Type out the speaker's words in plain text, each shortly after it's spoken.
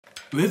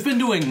We've been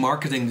doing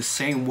marketing the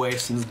same way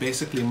since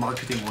basically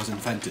marketing was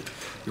invented.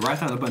 You write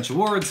down a bunch of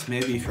words,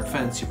 maybe if you're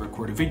fancy, you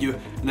record a video,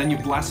 and then you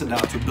blast it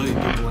out to a billion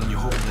people and you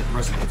hope that it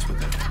resonates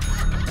with them.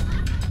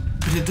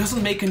 But it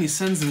doesn't make any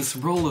sense in this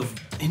role of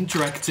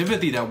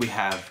interactivity that we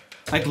have.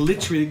 Like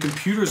literally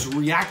computers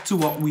react to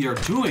what we are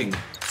doing.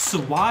 So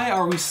why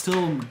are we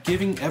still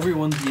giving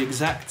everyone the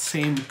exact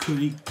same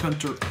cookie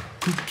cutter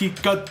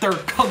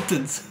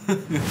content?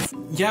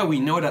 Yeah, we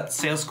know that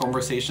sales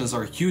conversations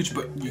are huge,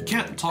 but you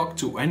can't talk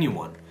to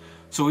anyone.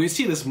 So we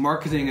see this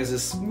marketing as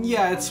this,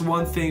 yeah, it's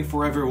one thing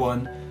for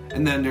everyone,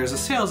 and then there's a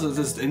sales as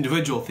this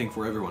individual thing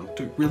for everyone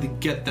to really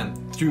get them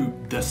through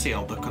the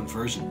sale, the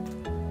conversion.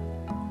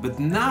 But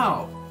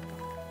now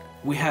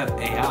we have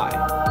AI.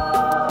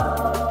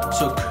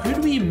 So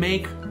could we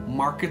make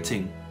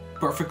marketing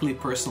perfectly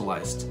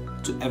personalized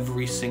to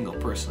every single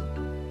person?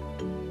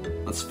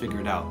 Let's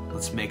figure it out.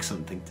 Let's make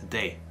something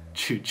today.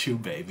 Choo choo,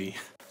 baby.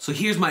 So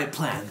here's my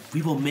plan.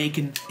 We will make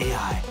an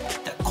AI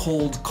that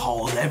cold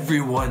calls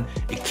everyone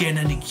again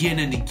and again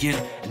and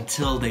again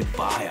until they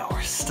buy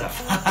our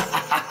stuff.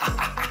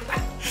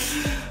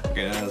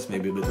 Okay, that's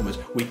maybe a bit too much.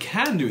 We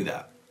can do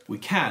that. We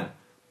can,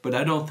 but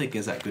I don't think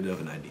it's that good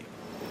of an idea.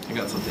 I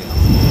got something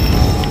else.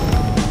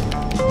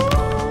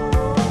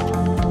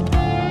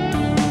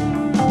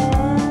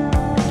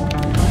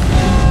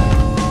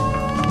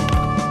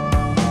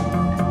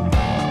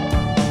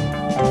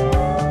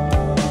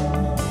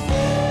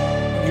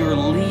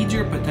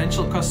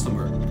 Potential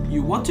customer.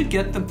 You want to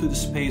get them to the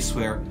space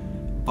where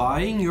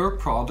buying your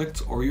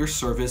product or your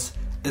service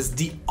is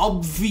the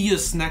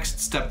obvious next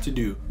step to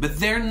do, but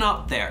they're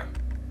not there.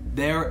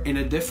 They're in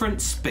a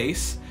different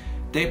space.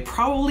 They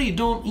probably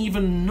don't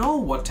even know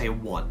what they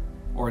want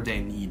or they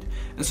need.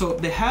 And so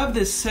they have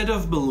this set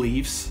of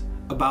beliefs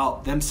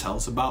about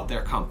themselves, about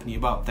their company,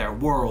 about their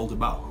world,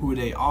 about who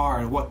they are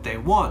and what they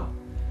want.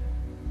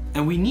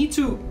 And we need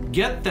to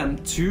get them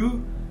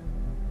to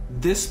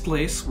this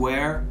place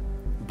where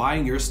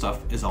buying your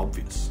stuff is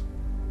obvious.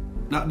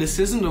 Now, this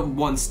isn't a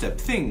one-step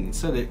thing,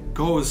 instead it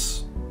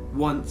goes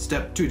one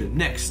step to the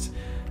next.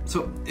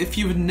 So if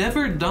you've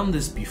never done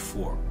this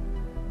before,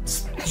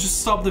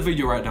 just stop the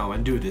video right now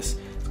and do this.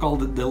 It's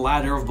called the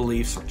ladder of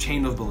beliefs or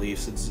chain of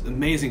beliefs. It's an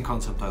amazing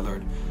concept I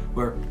learned,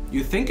 where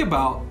you think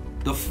about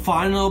the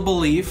final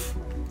belief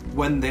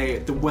when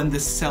the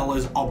sell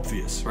is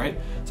obvious, right?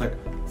 It's like,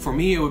 for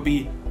me it would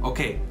be,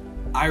 okay,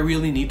 I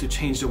really need to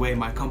change the way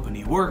my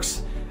company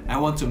works. I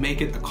want to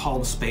make it a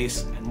calm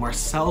space, and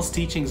Marcel's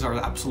teachings are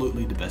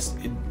absolutely the best.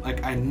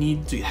 Like, I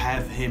need to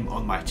have him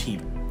on my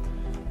team.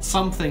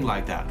 Something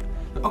like that.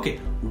 Okay,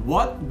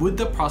 what would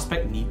the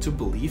prospect need to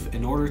believe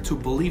in order to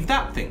believe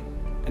that thing?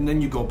 And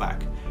then you go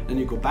back, and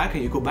you go back,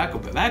 and you go back,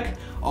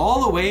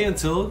 all the way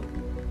until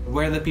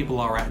where the people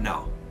are right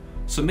now.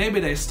 So maybe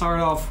they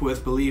start off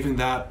with believing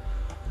that,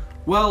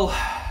 well,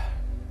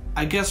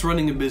 I guess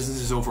running a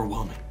business is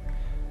overwhelming.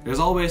 There's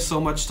always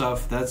so much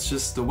stuff, that's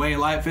just the way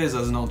life is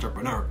as an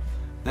entrepreneur.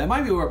 That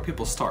might be where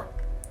people start.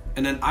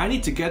 And then I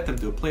need to get them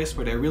to a place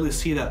where they really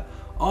see that,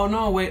 oh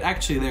no, wait,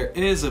 actually there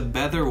is a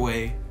better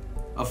way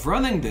of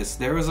running this.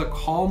 There is a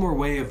calmer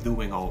way of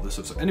doing all this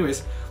stuff. So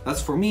anyways,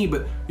 that's for me,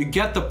 but you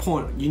get the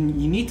point. You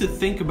need to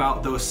think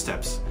about those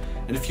steps.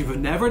 And if you've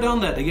never done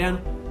that,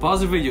 again,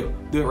 pause the video,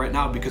 do it right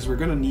now because we're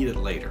gonna need it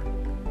later.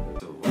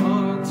 So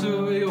what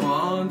do we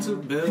want to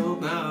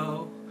build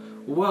now?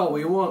 Well,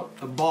 we want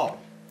a bot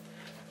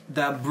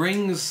that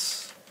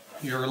brings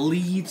your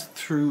lead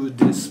through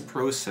this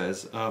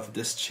process of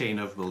this chain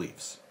of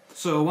beliefs.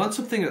 So I want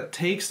something that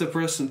takes the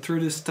person through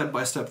this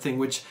step-by-step thing,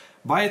 which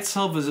by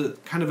itself is a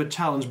kind of a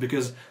challenge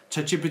because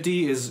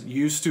ChatGPT is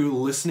used to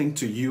listening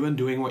to you and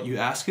doing what you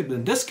ask it. But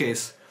in this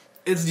case,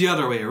 it's the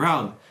other way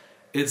around.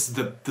 It's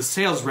the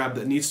sales rep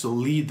that needs to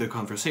lead the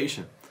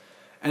conversation.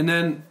 And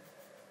then,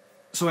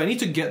 so I need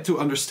to get to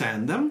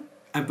understand them,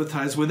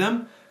 empathize with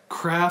them,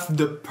 craft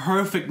the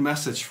perfect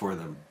message for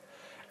them.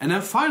 And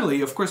then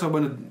finally, of course, I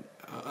want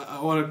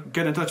to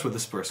get in touch with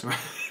this person, right?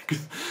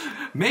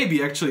 maybe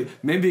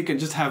you can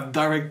just have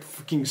direct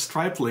fucking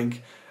Stripe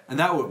link, and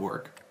that would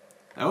work.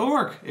 That would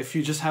work if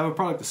you just have a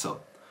product to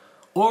sell.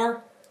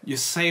 Or you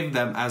save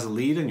them as a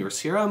lead in your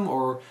CRM,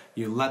 or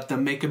you let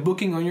them make a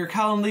booking on your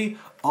Calendly.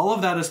 All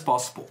of that is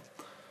possible.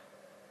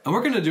 And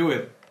we're gonna do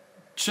it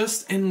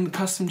just in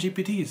Custom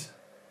GPTs.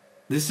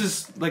 This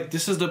is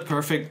the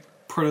perfect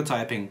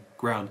prototyping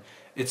ground.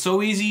 It's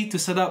so easy to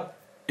set up.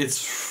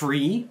 It's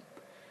free,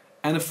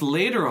 and if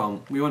later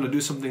on we want to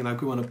do something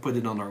like we want to put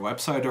it on our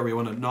website or we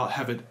want to not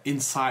have it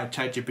inside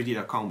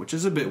chatgpt.com, which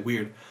is a bit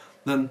weird,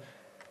 then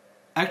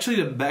actually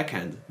the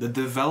backend, the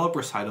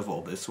developer side of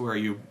all this, where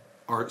you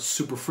are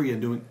super free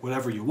and doing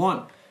whatever you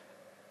want,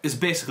 is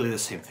basically the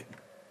same thing.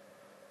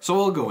 So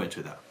we'll go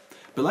into that.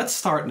 But let's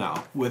start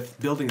now with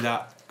building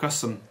that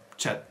custom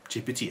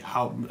ChatGPT.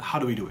 How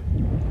do we do it?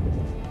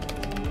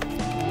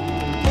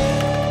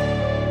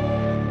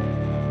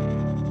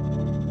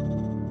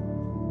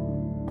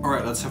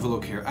 Alright, let's have a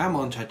look here. I'm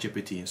on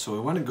ChatGPT, so I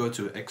want to go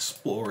to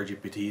Explore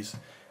GPTs,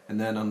 and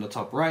then on the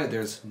top right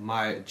there's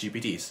My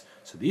GPTs.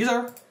 So these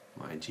are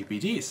My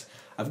GPTs.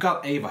 I've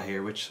got Ava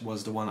here, which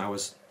was the one I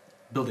was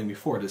building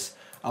before this.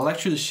 I'll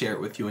actually share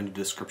it with you in the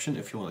description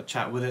if you want to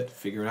chat with it,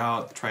 figure it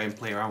out, try and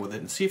play around with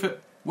it and see if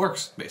it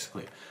works,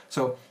 basically.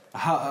 So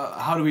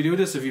how do we do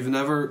this? If you've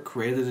never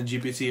created a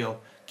GPT, I'll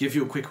give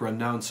you a quick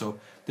rundown. So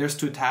there's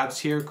two tabs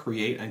here,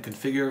 create and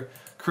configure.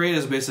 Create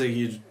is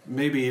basically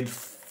maybe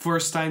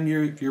first time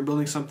you're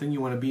building something, you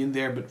want to be in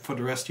there, but for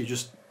the rest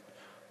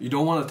you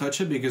don't want to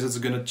touch it because it's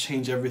going to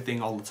change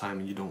everything all the time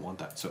and you don't want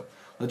that. So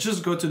let's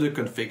just go to the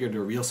configure, the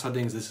real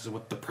settings. This is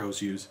what the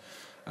pros use.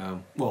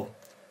 Well,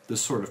 the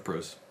sort of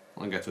pros.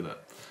 I'll get to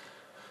that.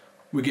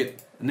 We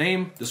get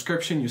name,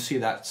 description, you see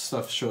that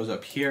stuff shows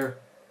up here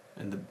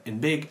in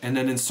big, and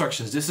then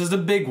instructions. This is the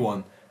big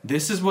one.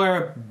 This is where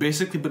I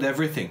basically put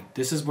everything.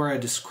 This is where I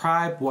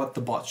describe what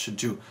the bot should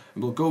do.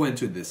 And we'll go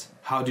into this.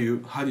 How do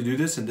you do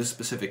this in this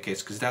specific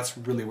case? Because that's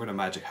really where the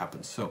magic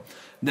happens. So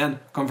then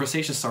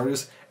conversation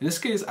starters. In this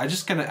case, I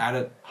just kind of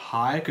added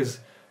hi because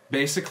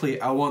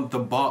basically I want the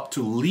bot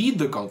to lead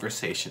the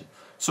conversation.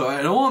 So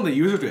I don't want the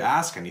user to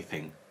ask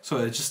anything. So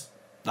it's just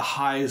the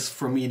hi is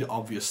for me the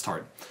obvious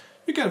start.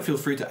 You can feel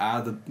free to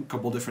add a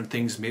couple different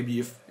things. Maybe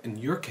if in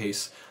your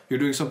case you're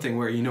doing something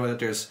where you know that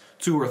there's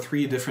 2 or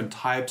 3 different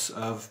types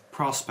of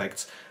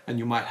prospects and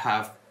you might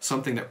have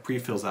something that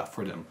pre-fills that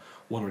for them,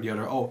 one or the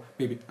other. Oh,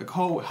 maybe like,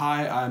 oh,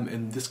 hi, I'm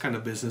in this kind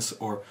of business,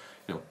 or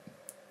you know,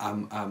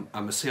 I'm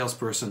a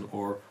salesperson,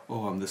 or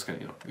oh, I'm this kind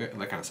of, you know,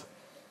 that kind of stuff.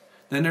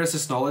 Then there's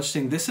this knowledge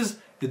thing. This is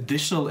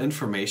additional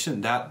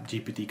information that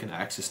GPT can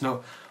access.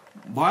 Now,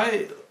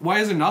 why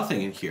is there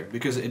nothing in here?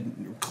 Because it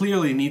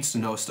clearly needs to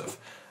know stuff.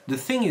 The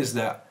thing is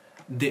that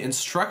the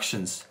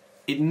instructions,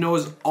 it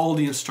knows all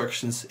the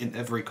instructions in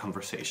every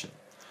conversation.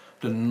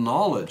 The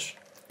knowledge,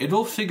 it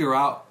will figure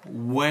out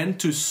when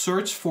to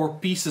search for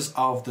pieces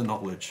of the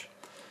knowledge.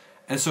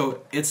 And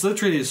so it's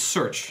literally a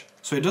search.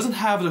 So it doesn't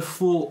have the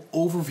full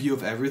overview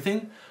of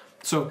everything.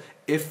 So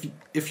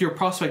if your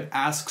prospect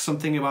asks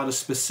something about a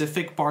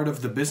specific part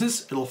of the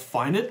business, it'll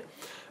find it.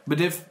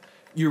 But if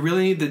you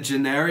really need the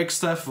generic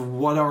stuff of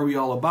what are we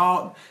all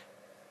about,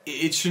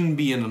 it shouldn't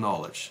be in the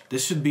knowledge.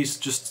 This should be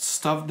just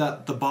stuff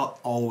that the bot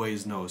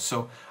always knows.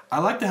 So I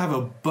like to have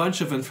a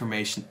bunch of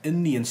information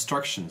in the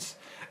instructions,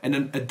 and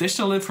then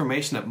additional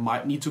information that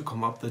might need to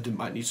come up, that it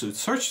might need to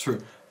search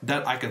through,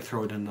 that I can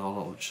throw it in the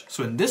knowledge.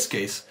 So in this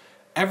case,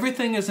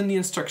 everything is in the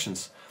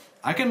instructions.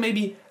 I can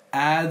maybe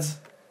add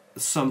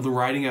some of the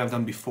writing I've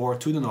done before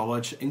to the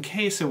knowledge in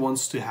case it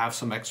wants to have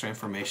some extra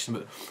information,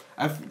 but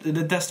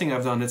the testing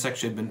I've done, it's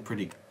actually been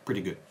pretty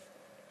good.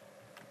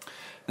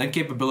 Then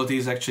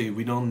capabilities, actually,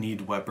 we don't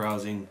need web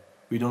browsing,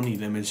 we don't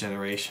need image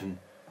generation,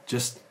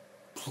 just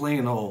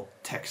plain old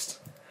text.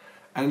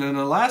 And then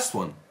the last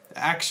one,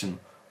 action,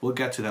 we'll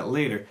get to that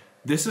later.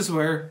 This is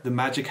where the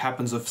magic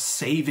happens of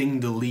saving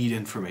the lead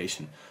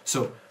information.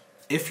 So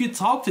if you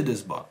talk to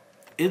this bot,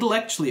 it'll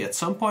actually at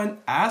some point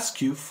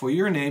ask you for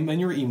your name and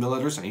your email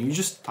address, and you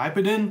just type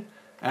it in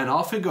and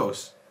off it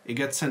goes. It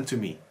gets sent to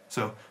me.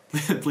 So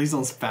please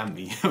don't spam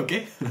me,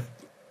 okay?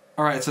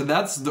 Alright, so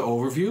that's the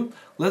overview.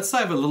 Let's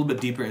dive a little bit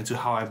deeper into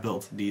how I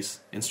built these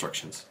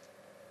instructions.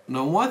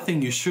 Now, one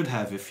thing you should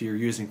have if you're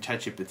using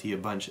ChatGPT a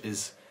bunch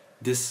is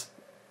this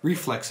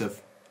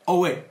reflexive,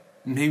 oh wait,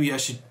 maybe I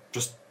should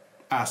just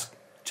ask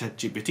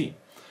ChatGPT.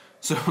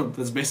 So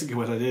that's basically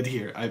what I did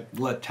here. I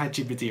let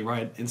ChatGPT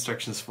write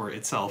instructions for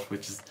itself,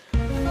 which is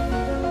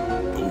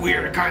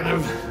weird kind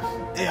of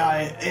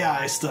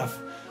AI stuff.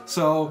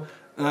 So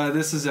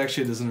this is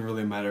actually doesn't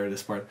really matter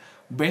this part.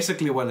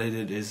 Basically what I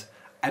did is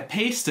I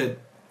pasted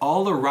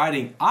all the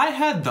writing I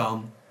had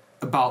done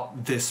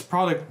about this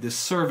product, this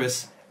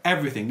service,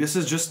 everything. This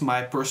is just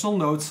my personal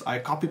notes. I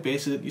copy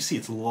pasted it. You see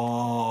it's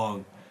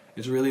long.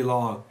 It's really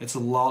long. It's a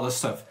lot of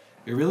stuff.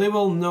 You really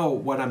will know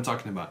what I'm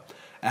talking about.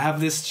 I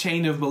have this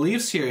chain of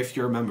beliefs here if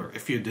you remember.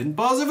 If you didn't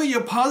pause the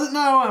video, pause it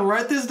now and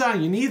write this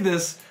down. You need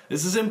this.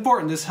 This is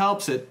important. This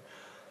helps it.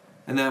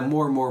 And then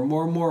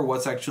more,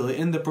 what's actually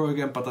in the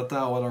program,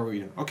 patata, what are we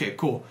doing? Okay,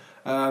 cool.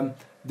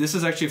 This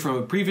is actually from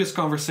a previous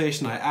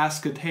conversation. I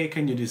asked it, hey,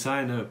 can you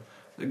design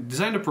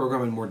a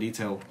program in more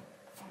detail?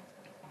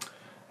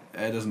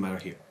 It doesn't matter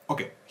here.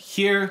 Okay,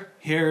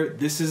 here,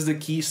 this is the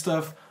key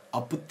stuff.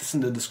 I'll put this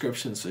in the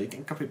description so you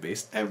can copy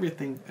paste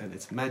everything and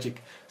it's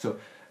magic. So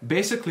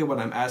basically what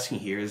I'm asking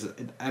here is,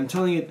 I'm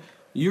telling it,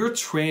 you're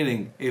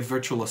training a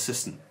virtual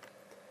assistant.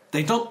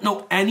 They don't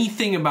know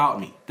anything about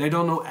me. They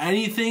don't know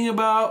anything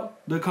about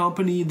the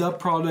company, the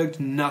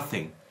product,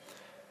 nothing.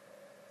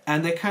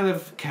 And they kind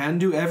of can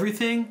do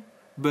everything,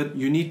 but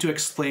you need to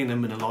explain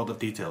them in a lot of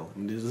detail.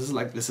 And this is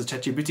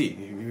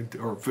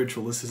ChatGPT, or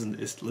virtual assistant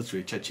is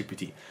literally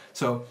ChatGPT.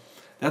 So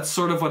that's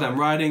sort of what I'm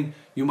writing.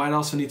 You might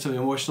also need some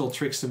emotional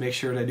tricks to make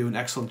sure they do an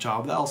excellent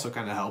job. That also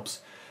kind of helps.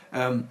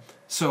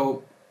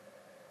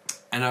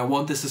 And I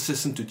want this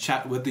assistant to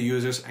chat with the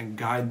users and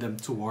guide them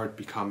toward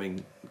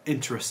becoming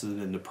interested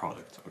in the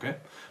product, okay?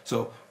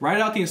 So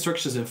write out the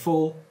instructions in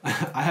full.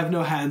 I have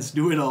no hands,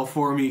 do it all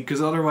for me,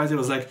 because otherwise it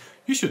was like,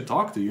 you should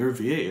talk to your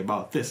VA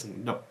about this.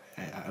 And no,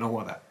 I don't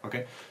want that,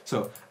 okay?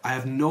 So I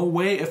have no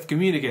way of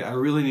communicating. I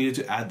really needed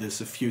to add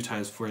this a few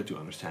times for it to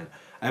understand.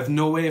 I have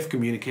no way of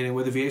communicating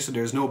with the VA, so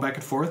there's no back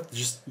and forth.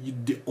 Just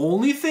the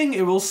only thing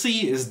it will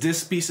see is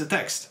this piece of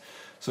text.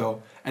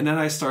 So, and then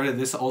I started,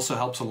 this also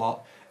helps a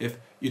lot if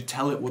you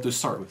tell it what to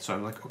start with. So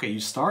I'm like, okay, you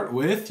start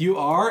with, you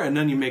are, and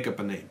then you make up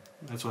a name.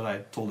 That's what I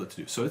told it to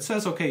do. So it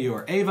says, okay, you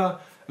are Ava,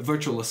 a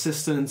virtual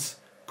assistant,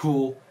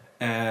 cool,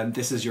 and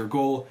this is your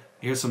goal.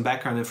 Here's some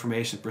background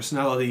information,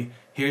 personality.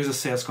 Here's a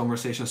sales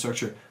conversation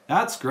structure.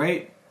 That's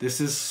great. This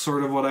is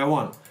sort of what I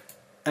want.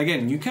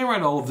 Again, you can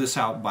write all of this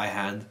out by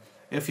hand.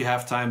 If you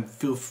have time,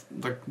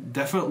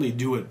 definitely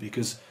do it,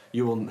 because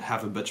you will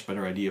have a much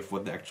better idea of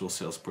what the actual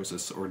sales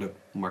process or the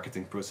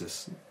marketing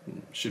process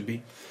should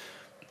be.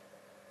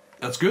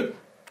 That's good.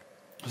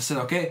 I said,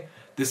 okay,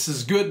 this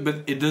is good,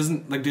 but it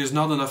doesn't, there's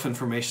not enough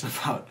information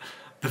about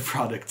the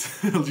product.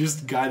 It'll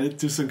just guide it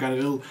to some kind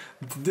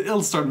of,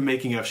 it'll start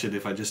making up shit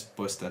if I just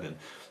post that in.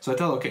 So I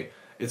tell, okay,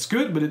 it's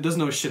good, but it doesn't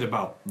know shit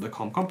about the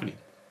company.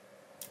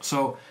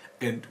 So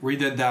it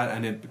redid that,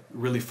 and it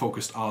really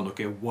focused on,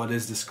 okay, what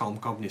is this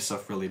company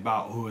stuff really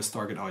about? Who is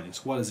target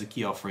audience? What is the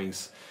key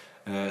offerings?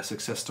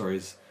 Success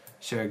stories,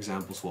 share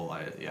examples. Well,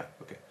 yeah,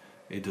 okay,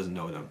 it doesn't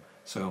know them.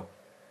 So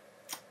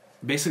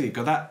basically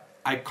got that.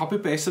 I copy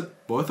pasted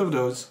both of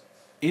those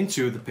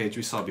into the page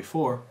we saw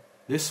before,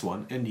 this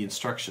one, in the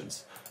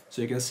instructions.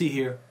 So you can see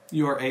here,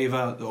 you are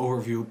Ava, the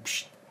overview,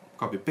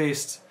 copy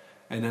paste,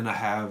 and then I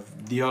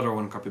have the other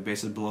one copy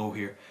pasted below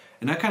here.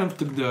 And I kind of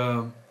took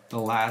the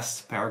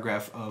last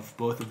paragraph of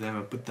both of them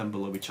and put them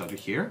below each other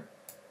here.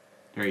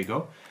 There you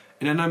go.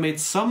 And then I made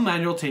some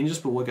manual changes,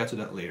 but we'll get to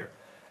that later.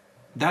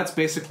 That's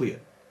basically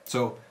it.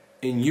 So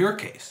in your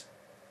case,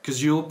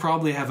 because you'll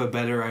probably have a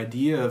better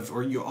idea of,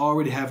 or you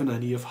already have an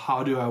idea of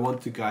how do I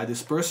want to guide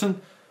this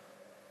person,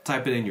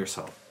 type it in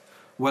yourself.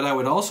 What I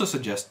would also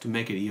suggest to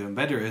make it even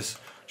better is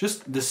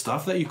just the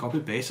stuff that you copy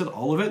pasted,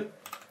 all of it,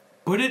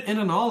 put it in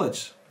a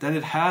knowledge. Then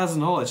it has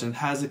knowledge and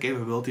has the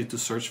capability to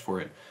search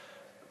for it.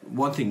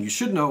 One thing you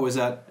should know is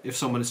that if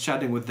someone is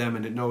chatting with them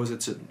and it knows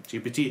it's a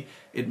GPT,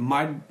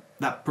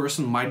 that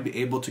person might be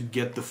able to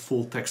get the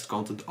full text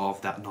content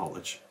of that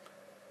knowledge.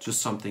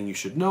 Just something you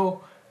should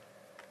know.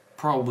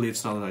 Probably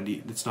it's not an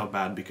idea. It's not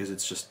bad because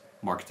it's just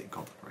marketing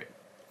content, right?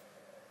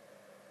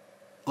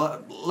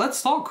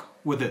 Let's talk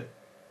with it.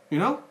 You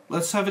know,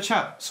 let's have a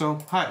chat. So,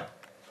 hi.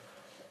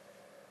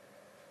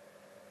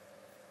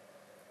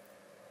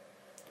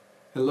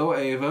 Hello,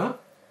 Ava.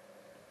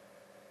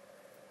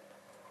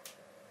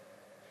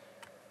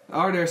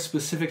 Are there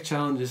specific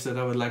challenges that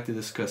I would like to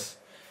discuss?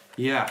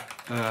 Yeah,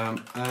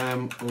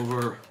 I'm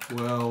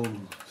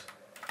overwhelmed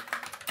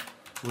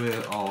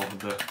with all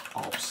the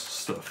ops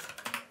stuff.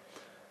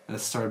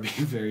 Let's start being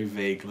very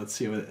vague. Let's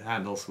see what it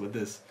handles with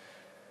this.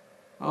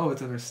 Oh,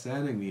 it's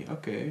understanding me.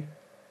 Okay.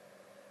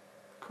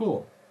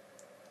 Cool.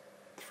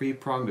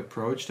 Three-pronged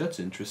approach. That's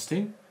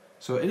interesting.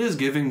 So it is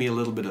giving me a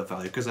little bit of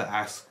value because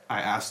I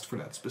asked for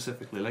that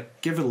specifically.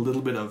 Like, give it a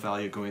little bit of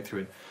value going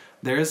through it.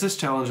 There is this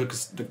challenge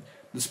because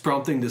this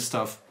prompting, this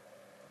stuff,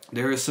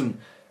 there is some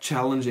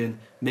challenge in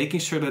making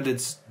sure that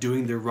it's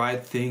doing the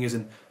right thing. As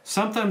in,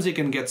 sometimes you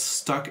can get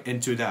stuck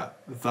into that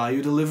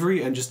value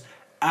delivery and just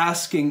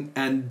asking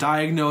and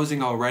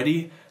diagnosing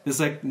already. It's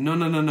like,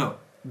 no.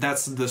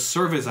 That's the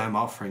service I'm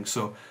offering.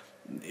 So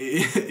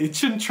it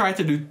shouldn't try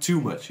to do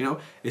too much, you know?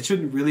 It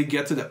shouldn't really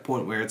get to that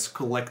point where it's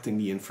collecting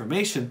the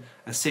information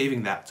and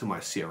saving that to my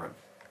CRM.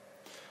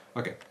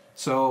 Okay,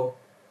 so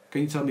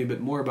can you tell me a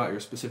bit more about your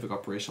specific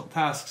operational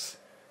tasks?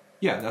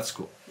 Yeah, that's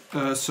cool.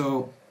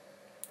 So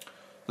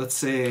let's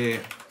say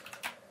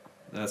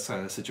that's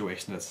a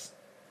situation that's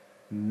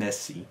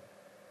messy.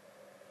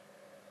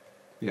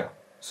 Yeah,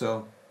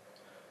 so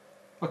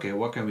okay,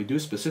 what can we do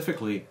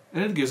specifically?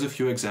 And it gives a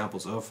few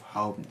examples of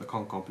how the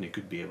company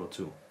could be able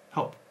to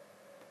help.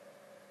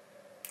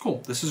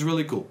 Cool, this is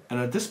really cool. And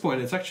at this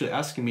point, it's actually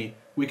asking me,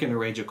 we can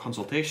arrange a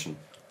consultation.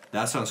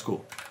 That sounds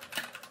cool.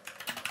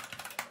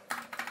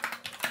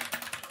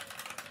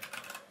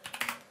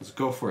 Let's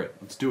go for it.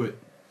 Let's do it.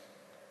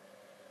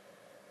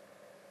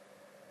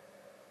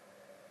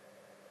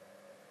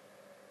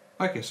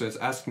 Okay, so it's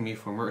asking me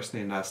for first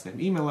name, last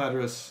name, email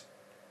address.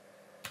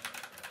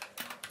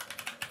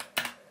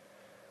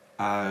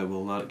 I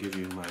will not give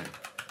you my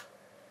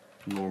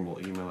normal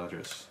email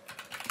address.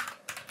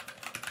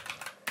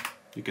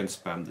 You can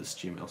spam this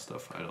Gmail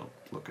stuff. I don't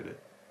look at it.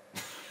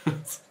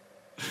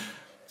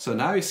 So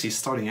now you see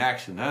starting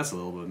action. That's a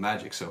little bit of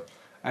magic. So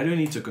I do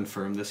need to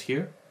confirm this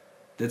here.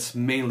 That's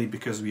mainly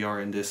because we are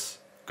in this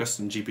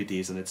custom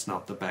GPTs and it's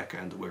not the back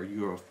end where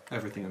you have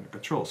everything under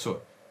control.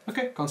 So,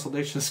 okay,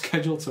 consultation is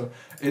scheduled. So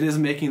it is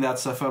making that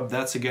stuff up.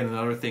 That's again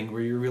another thing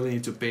where you really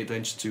need to pay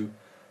attention to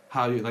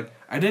how you, like,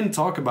 I didn't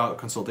talk about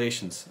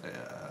consultations.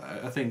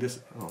 I think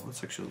this, oh,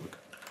 let's actually look.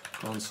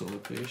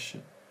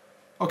 Consultation.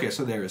 Okay,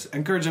 so there is.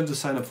 Encourage them to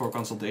sign up for a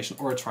consultation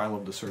or a trial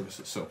of the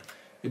services. So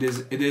it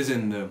is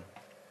in the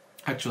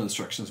actual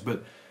instructions,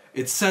 but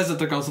it says that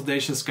the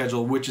consultation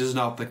schedule, which is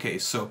not the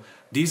case. So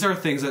these are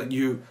things that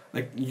you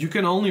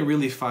can only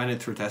really find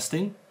it through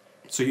testing.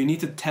 So you need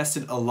to test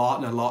it a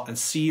lot and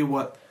see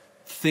what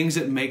things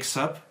it makes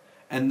up.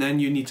 And then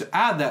you need to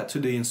add that to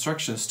the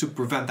instructions to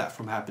prevent that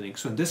from happening.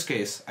 So in this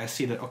case, I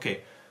see that,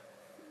 okay,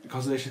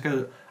 consultation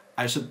scheduled.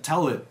 I should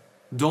tell it,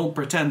 don't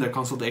pretend the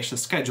consultation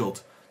is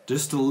scheduled.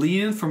 Just the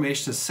lead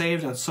information is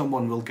saved and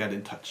someone will get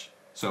in touch.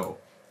 So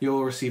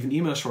you'll receive an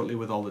email shortly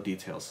with all the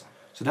details.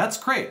 So that's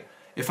great.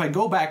 If I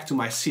go back to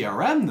my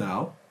CRM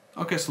now,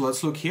 okay, so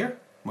let's look here.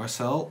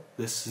 Marcel,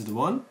 this is the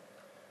one.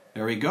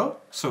 There we go.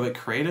 So it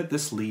created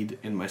this lead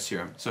in my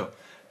CRM. So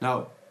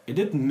now it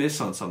did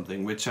miss on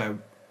something, which I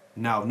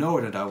now know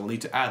that I will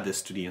need to add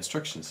this to the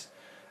instructions.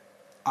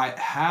 I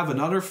have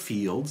another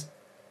field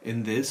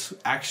in this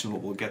action,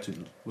 we'll get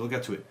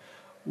to it,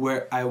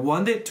 where I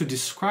want it to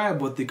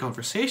describe what the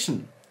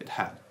conversation it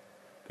had.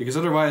 Because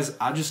otherwise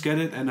I just get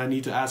it and I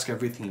need to ask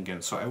everything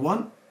again. So I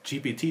want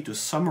GPT to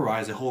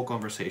summarize the whole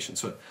conversation.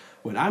 So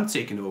when I'm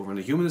taking over and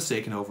the human is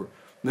taking over,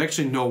 we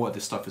actually know what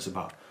this stuff is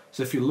about.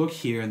 So if you look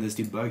here in this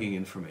debugging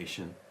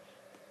information,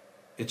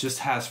 it just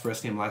has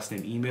first name, last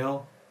name,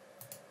 email.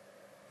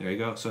 There you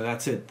go. So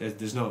that's it.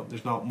 There's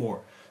not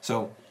more.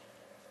 So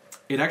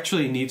it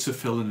actually needs to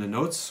fill in the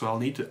notes. So I'll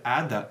need to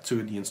add that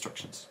to the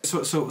instructions.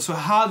 So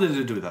how did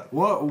it do that?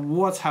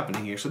 What's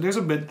happening here? So there's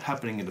a bit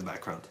happening in the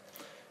background.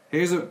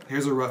 Here's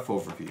a rough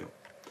overview.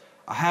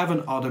 I have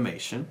an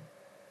automation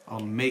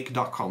on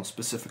make.com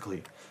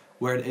specifically,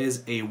 where it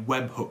is a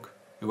webhook.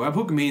 A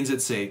webhook means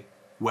it's a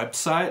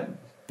website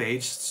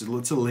page, so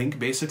it's a link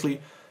basically,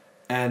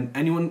 and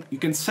you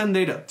can send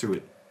data through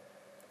it.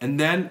 And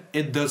then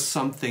it does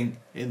something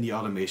in the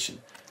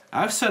automation.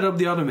 I've set up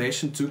the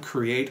automation to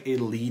create a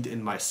lead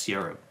in my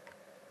CRM.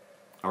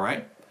 All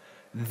right.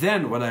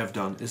 Then what I've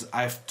done is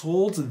I've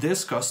told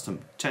this custom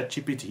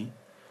ChatGPT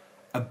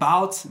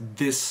about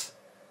this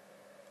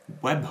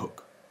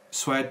webhook.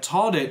 So I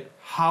taught it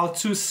how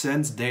to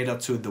send data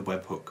to the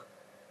webhook.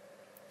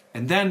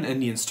 And then in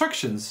the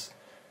instructions,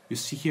 you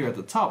see here at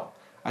the top,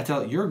 I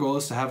tell it your goal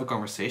is to have a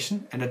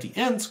conversation and at the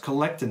end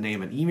collect the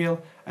name and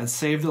email and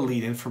save the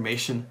lead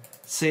information,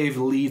 save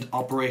lead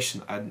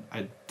operation.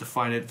 I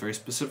define it very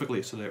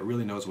specifically so that it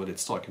really knows what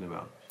it's talking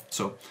about.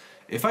 So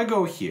if I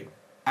go here,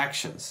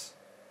 actions,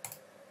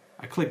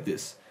 I click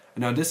this.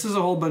 And now this is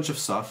a whole bunch of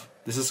stuff.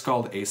 This is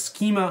called a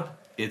schema.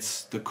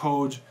 It's the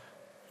code.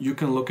 You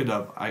can look it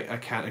up. I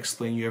can't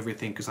explain you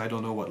everything because I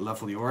don't know what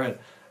level you're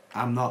at.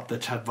 I'm not the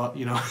chatbot,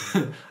 you know.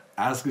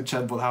 Ask the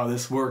chatbot how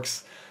this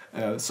works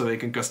so they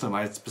can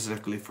customize it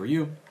specifically for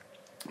you.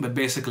 But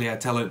basically I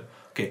tell it,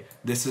 okay,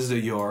 this is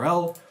the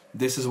URL.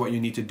 This is what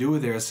you need to do.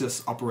 There's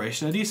this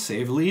operation ID,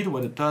 save lead.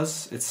 What it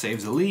does, it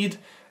saves the lead.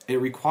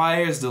 It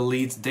requires the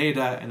lead's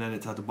data, and then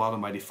it's at the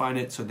bottom I define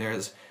it. So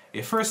there's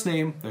a first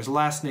name, there's a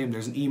last name,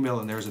 there's an email,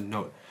 and there's a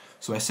note.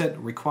 So I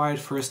said required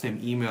first name,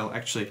 email,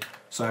 actually,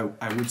 so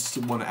I would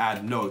still want to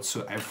add notes,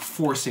 so I'm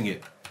forcing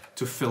it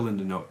to fill in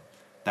the note.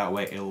 That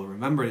way it'll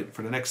remember it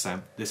for the next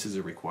time. This is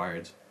a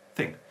required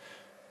thing.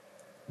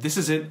 This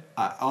is it.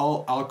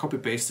 I'll copy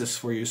paste this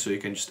for you so you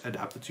can just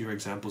adapt it to your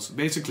examples.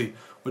 Basically,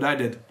 what I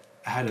did,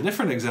 I had a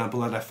different example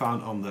that I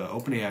found on the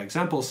OpenAI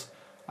examples.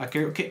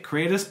 Okay,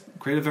 create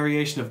a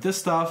variation of this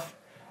stuff.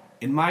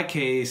 In my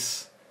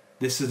case,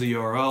 this is the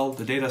URL.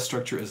 The data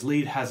structure is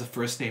lead, has a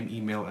first name,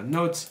 email, and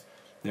notes.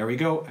 There we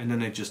go. And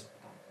then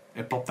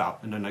it popped out,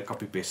 and then I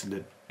copy pasted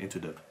it into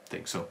the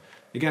thing. So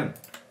again,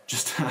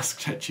 just ask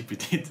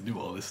ChatGPT to do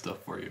all this stuff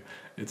for you.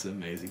 It's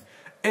amazing.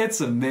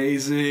 It's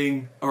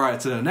amazing. All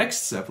right, so the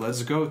next step,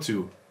 let's go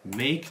to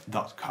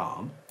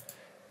make.com.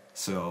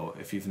 So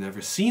if you've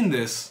never seen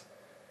this,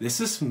 this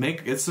is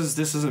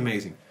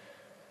amazing.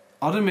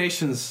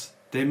 Automations,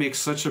 they make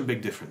such a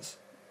big difference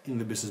in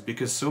the business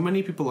because so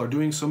many people are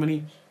doing so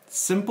many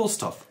simple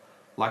stuff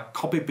like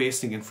copy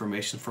pasting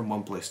information from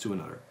one place to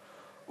another.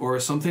 Or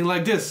something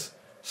like this.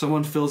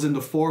 Someone fills in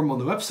the form on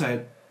the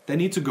website, they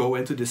need to go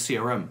into the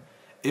CRM.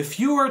 If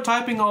you are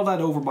typing all that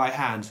over by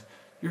hand,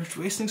 you're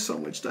wasting so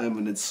much time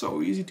and it's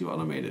so easy to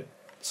automate it.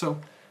 So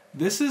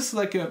this is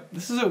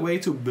a way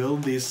to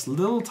build these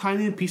little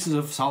tiny pieces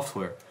of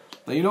software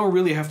that you don't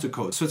really have to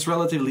code. So it's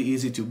relatively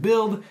easy to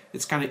build.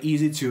 It's kind of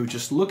easy to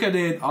just look at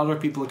it. Other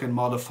people can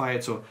modify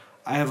it. So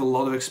I have a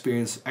lot of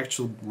experience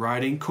actually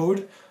writing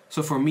code.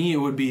 So for me, it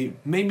would be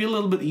maybe a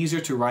little bit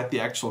easier to write the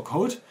actual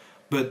code,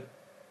 but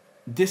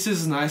this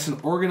is nice and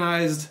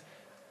organized.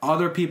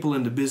 Other people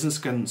in the business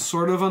can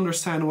sort of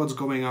understand what's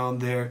going on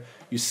there.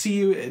 You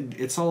see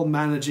it's all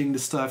managing the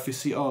stuff. You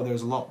see, oh,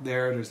 there's a lot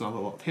there, there's not a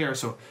lot here.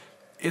 So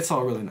it's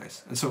all really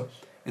nice. And so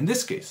in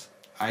this case,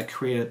 I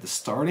created the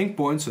starting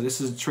point. So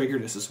this is a trigger.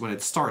 This is when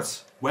it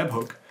starts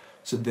webhook.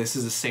 So this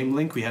is the same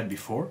link we had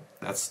before.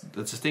 That's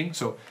the thing.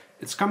 So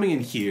it's coming in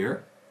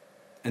here.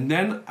 And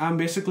then I'm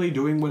basically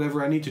doing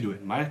whatever I need to do.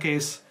 In my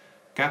case,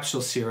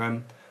 Capsule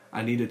CRM,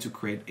 I needed to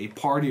create a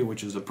party,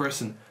 which is a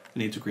person. I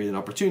need to create an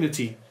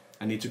opportunity.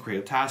 I need to create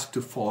a task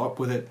to follow up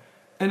with it.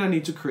 And I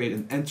need to create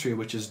an entry,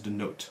 which is the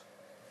note.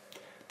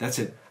 That's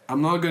it.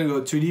 I'm not going to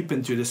go too deep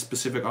into this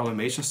specific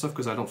automation stuff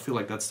because I don't feel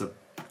like that's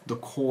the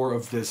core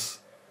of this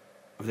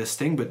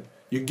thing. But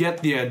you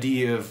get the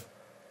idea of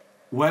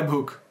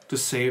webhook to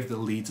save the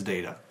leads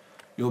data.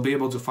 You'll be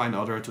able to find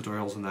other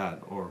tutorials on that,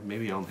 or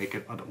maybe I'll make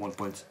it at one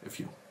point if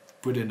you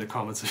put it in the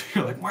comments if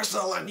you're like,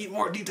 Marcel, I need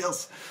more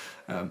details.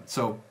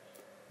 So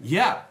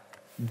yeah,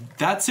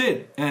 that's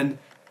it. And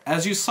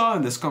as you saw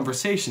in this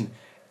conversation,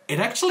 it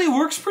actually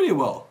works pretty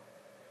well.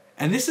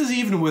 And this is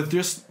even with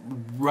just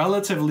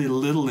relatively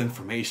little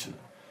information.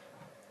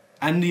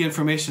 And the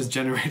information is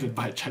generated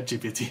by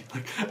ChatGPT.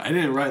 Like, I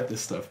didn't write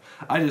this stuff.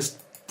 I just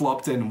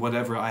plopped in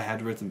whatever I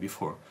had written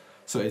before.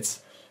 So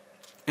it's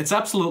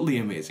absolutely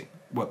amazing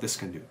what this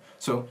can do.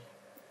 So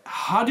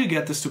how do you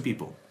get this to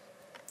people?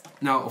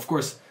 Now, of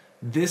course,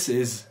 this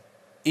is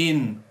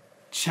in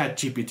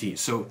ChatGPT.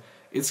 So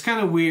it's kind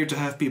of weird to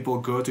have people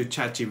go to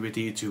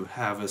ChatGPT to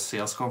have a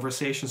sales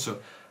conversation. So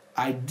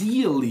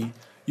ideally,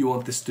 you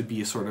want this to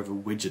be a sort of a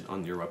widget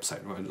on your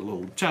website, right? A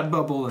little chat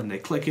bubble, and they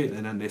click it,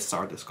 and then they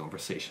start this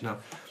conversation. Now,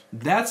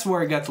 that's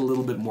where it gets a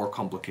little bit more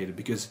complicated,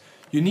 because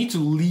you need to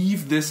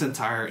leave this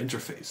entire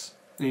interface.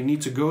 And you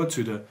need to go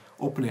to the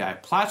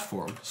OpenAI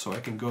platform. So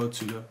I can go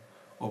to the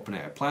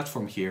OpenAI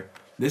platform here.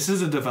 This is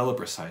the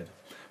developer side.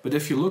 But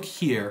if you look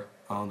here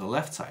on the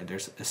left side,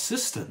 there's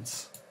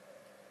assistants.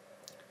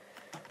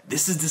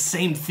 This is the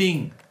same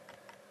thing.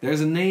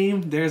 There's a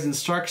name, there's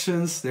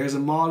instructions, there's a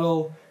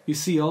model. You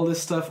see all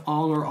this stuff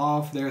on or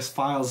off, there's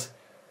files,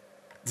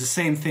 the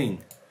same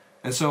thing.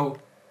 And so,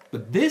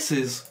 but this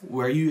is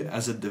where you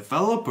as a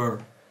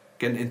developer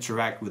can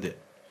interact with it.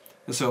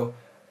 And so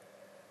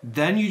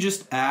then you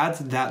just add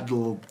that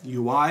little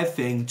UI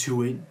thing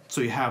to it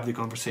so you have the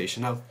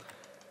conversation. Now,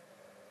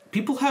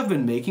 people have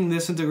been making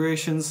these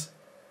integrations,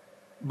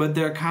 but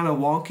they're kind of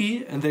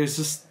wonky and there's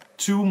just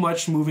too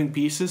much moving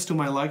pieces to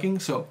my liking.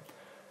 So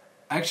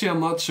actually,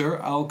 I'm not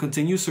sure. I'll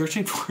continue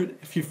searching for it.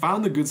 If you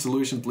found a good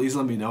solution, please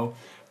let me know.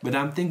 But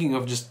I'm thinking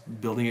of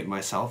just building it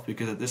myself,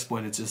 because at this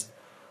point, it's just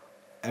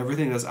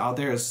everything that's out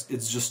there it's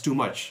just too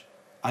much.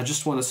 I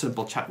just want a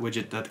simple chat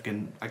widget that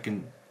I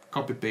can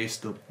copy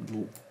paste the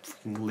little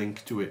freaking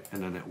link to it,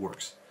 and then it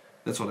works.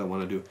 That's what I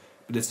want to do.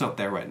 But it's not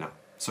there right now.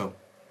 So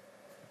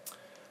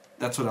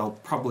that's what I'll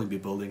probably be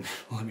building.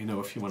 Let me know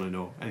if you want to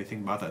know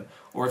anything about that,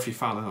 or if you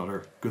found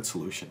another good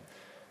solution.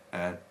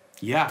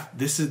 Yeah,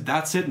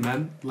 that's it,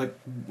 man. Like,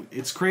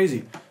 it's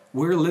crazy.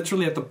 We're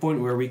literally at the point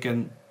where we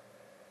can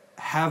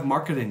have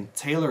marketing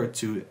tailored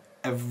to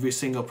every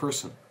single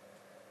person.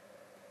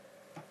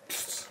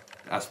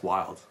 That's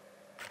wild.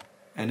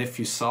 And if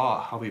you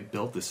saw how we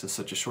built this in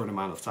such a short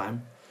amount of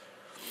time,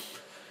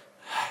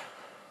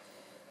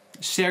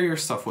 share your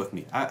stuff with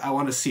me. I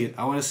want to see it.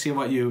 I want to see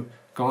what you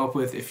come up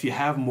with. If you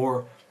have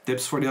more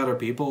tips for the other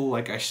people,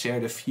 like I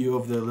shared a few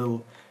of the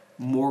little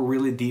more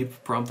really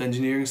deep prompt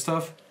engineering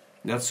stuff,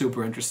 that's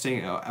super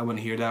interesting. I want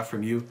to hear that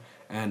from you.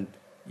 And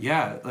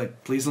yeah,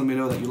 like, please let me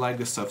know that you like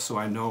this stuff so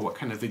I know what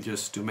kind of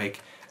videos to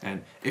make.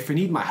 And if you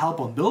need my help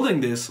on building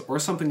this or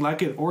something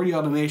like it, or the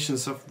automation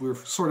stuff,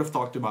 we've sort of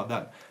talked about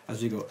that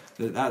as we go.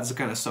 That's the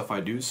kind of stuff I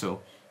do.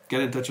 So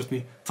get in touch with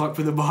me, talk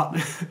with the bot,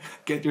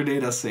 get your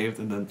data saved,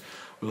 and then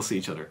we'll see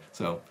each other.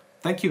 So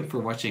thank you for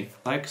watching.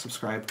 Like,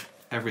 subscribe,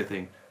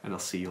 everything, and I'll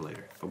see you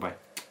later.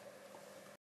 Bye-bye.